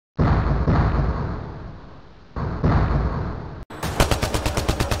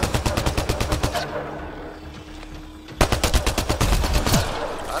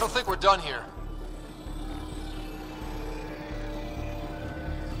done here.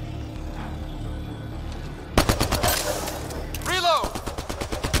 Reload!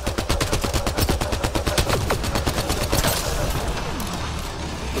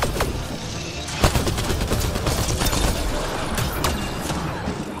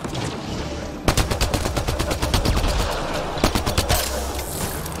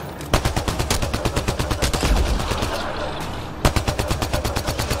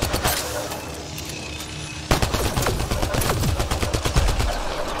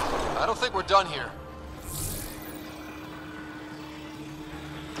 I don't think we're done here.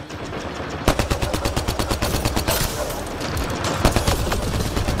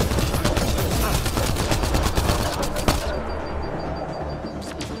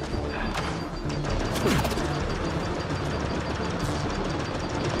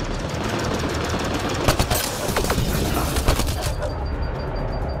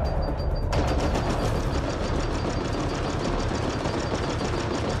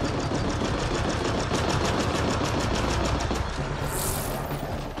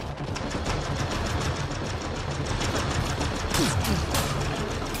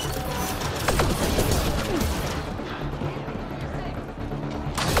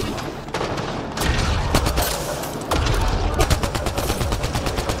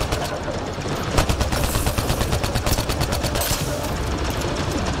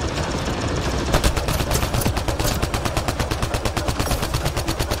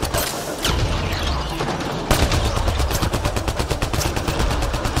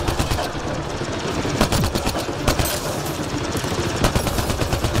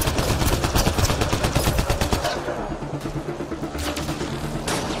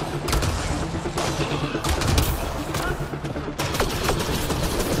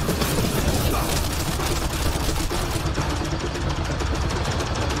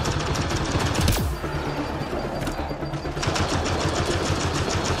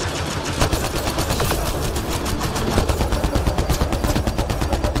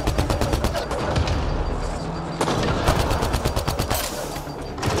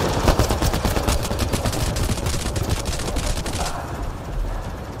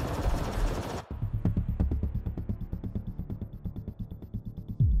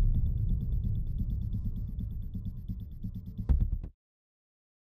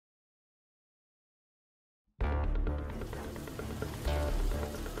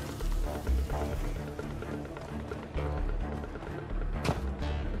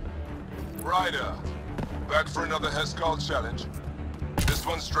 Ryder, back for another Heskal challenge. This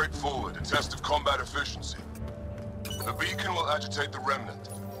one's straightforward, a test of combat efficiency. The beacon will agitate the remnant.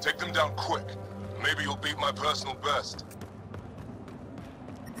 Take them down quick. Maybe you'll beat my personal best.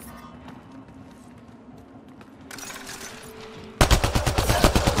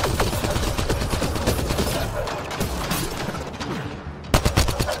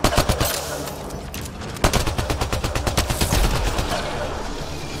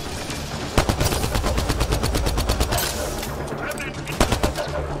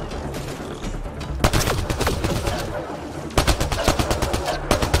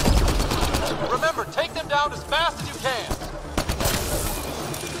 Remember, take them down as fast as you can.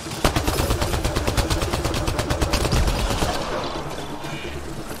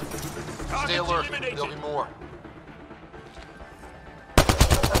 Stay alert. There'll be more.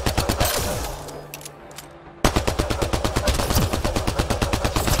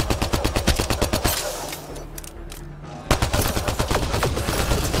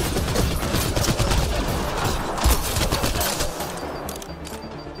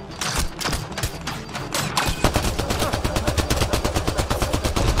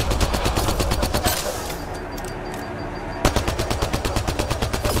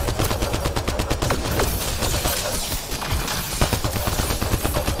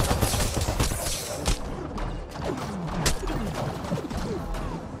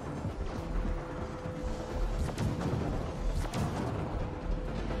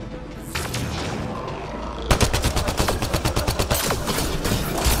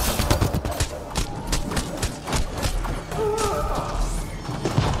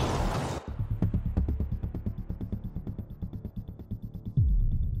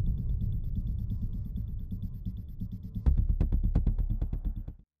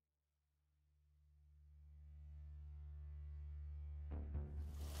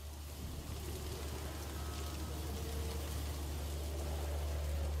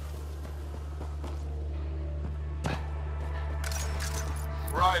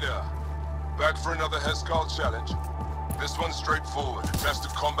 Ryder, back for another Heskal challenge. This one's straightforward, a test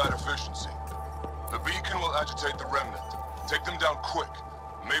of combat efficiency. The beacon will agitate the remnant. Take them down quick.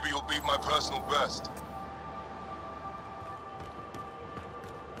 Maybe you'll beat my personal best.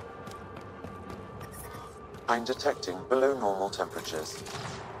 I'm detecting below normal temperatures.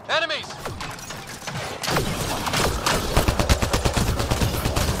 Enemies!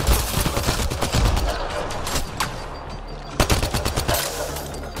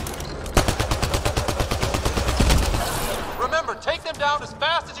 Remember, take them down as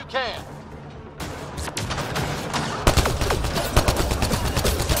fast as you can.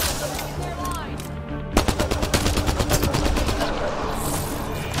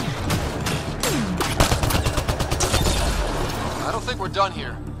 I don't think we're done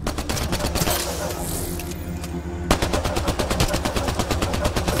here.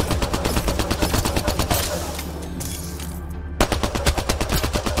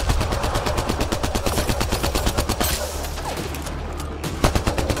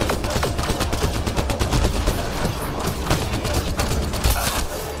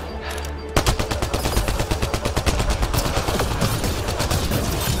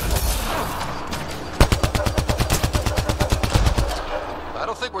 I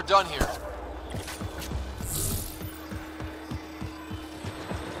don't think we're done here.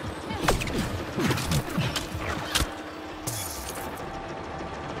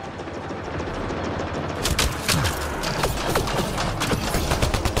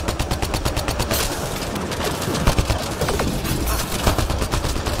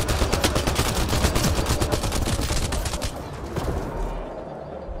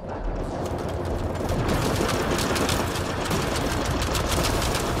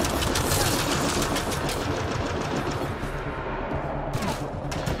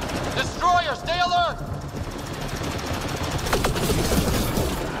 Destroyer, stay alert!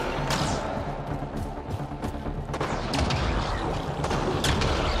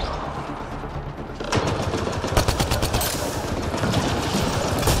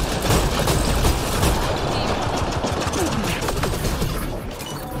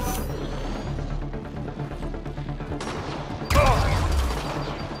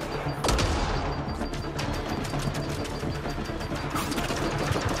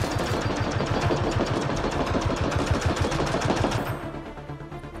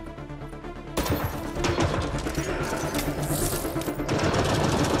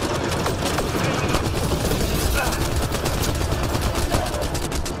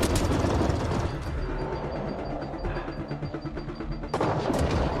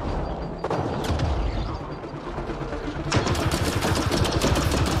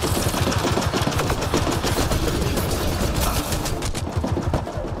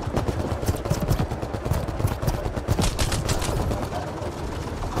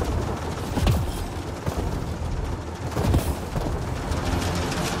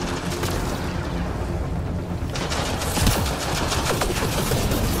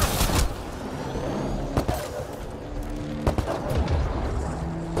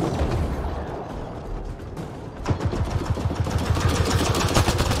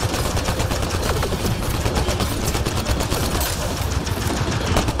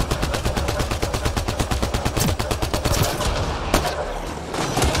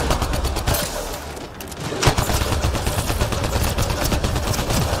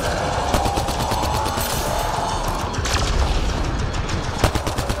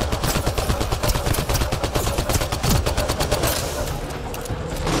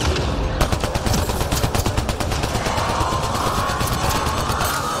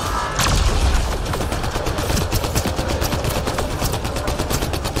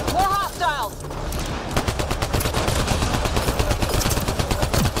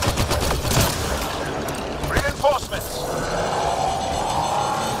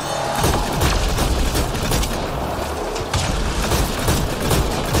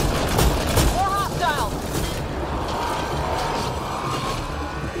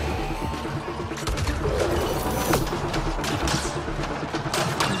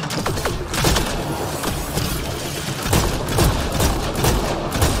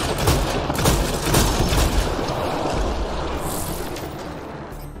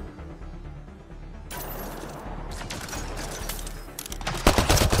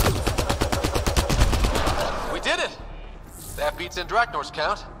 That beats Andraknor's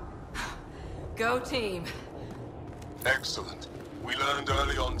count. Go team. Excellent. We learned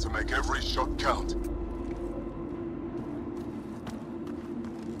early on to make every shot count.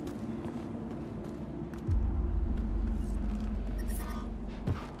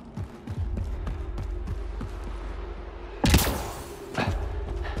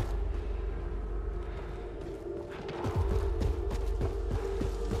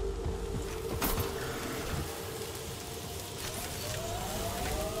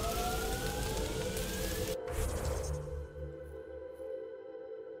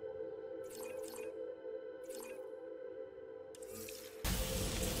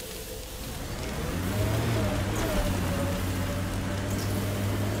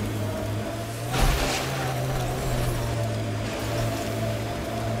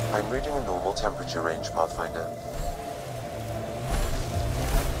 I'm reading a normal temperature range, Pathfinder.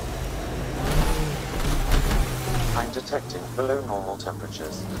 I'm detecting below normal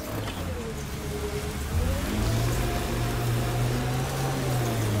temperatures.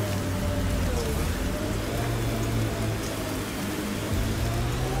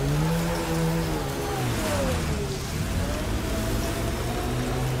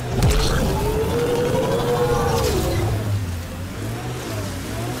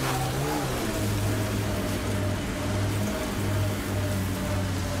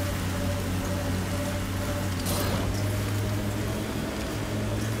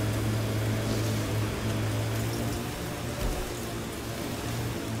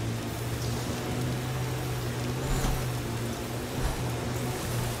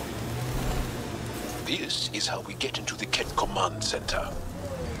 This is how we get into the Ket Command Center.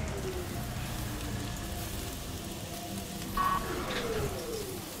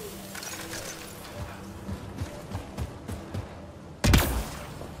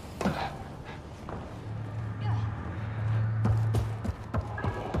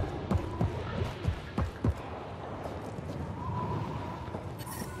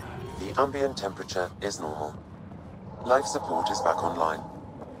 The ambient temperature is normal. Life support is back online.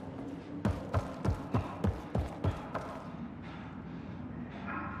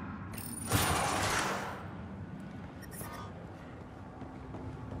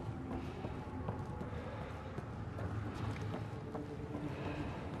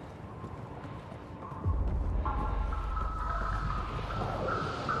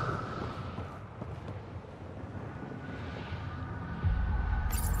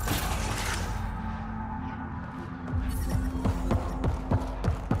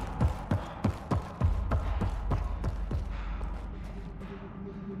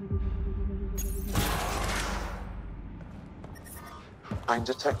 I'm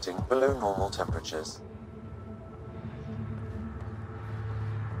detecting below normal temperatures.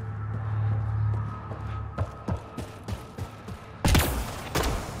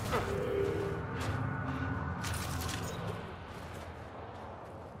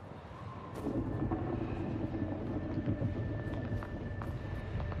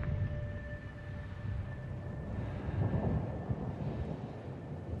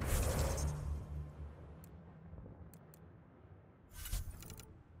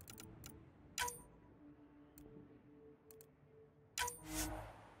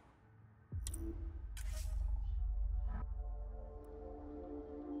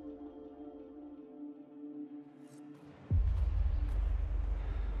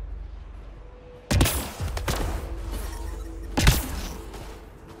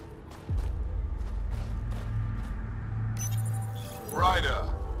 Ryder,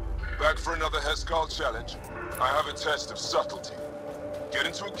 back for another Heskal challenge? I have a test of subtlety. Get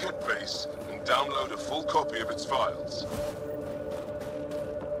into a kit base and download a full copy of its files.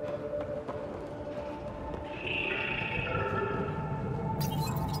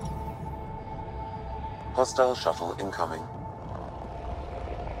 Hostile shuttle incoming.